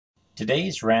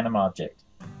Today's random object.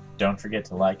 Don't forget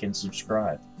to like and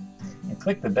subscribe, and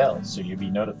click the bell so you'll be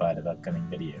notified of upcoming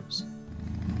videos.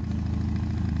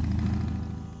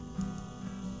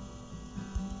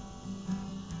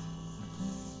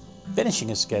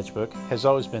 Finishing a sketchbook has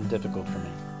always been difficult for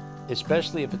me,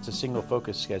 especially if it's a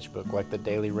single-focus sketchbook like the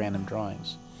daily random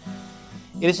drawings.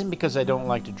 It isn't because I don't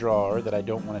like to draw or that I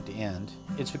don't want it to end.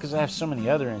 It's because I have so many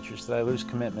other interests that I lose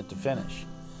commitment to finish.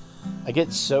 I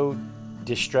get so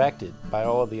distracted by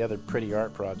all of the other pretty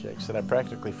art projects that I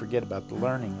practically forget about the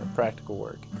learning or practical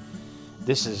work.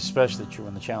 This is especially true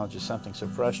when the challenge is something so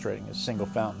frustrating as single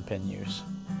fountain pen use.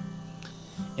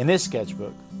 In this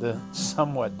sketchbook, the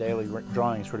somewhat daily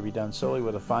drawings were to be done solely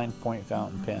with a fine point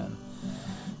fountain pen.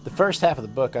 The first half of the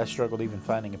book I struggled even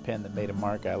finding a pen that made a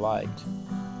mark I liked.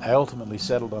 I ultimately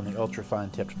settled on the ultra-fine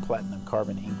tipped platinum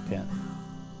carbon ink pen.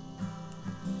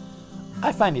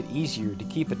 I find it easier to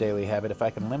keep a daily habit if I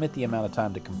can limit the amount of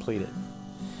time to complete it.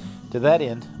 To that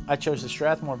end, I chose the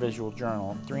Strathmore Visual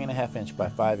Journal 3.5 inch by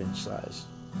 5 inch size.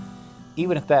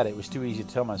 Even at that, it was too easy to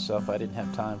tell myself I didn't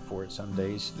have time for it some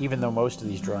days, even though most of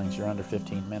these drawings are under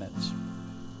 15 minutes.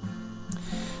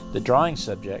 The drawing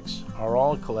subjects are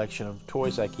all a collection of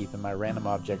toys I keep in my random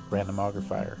object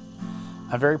randomographer.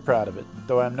 I'm very proud of it,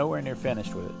 though I'm nowhere near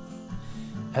finished with it.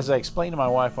 As I explained to my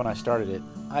wife when I started it,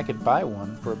 I could buy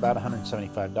one for about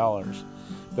 $175,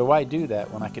 though why do that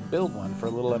when I could build one for a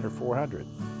little under $400?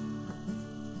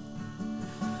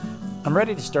 I'm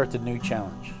ready to start the new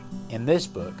challenge. In this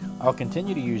book, I'll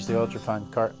continue to use the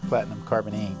ultrafine platinum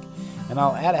carbon ink, and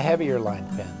I'll add a heavier line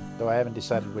pen, though I haven't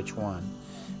decided which one,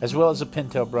 as well as a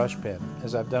Pentel brush pen,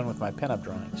 as I've done with my pinup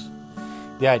drawings.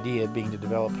 The idea being to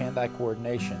develop hand-eye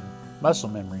coordination, muscle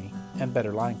memory, and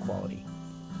better line quality.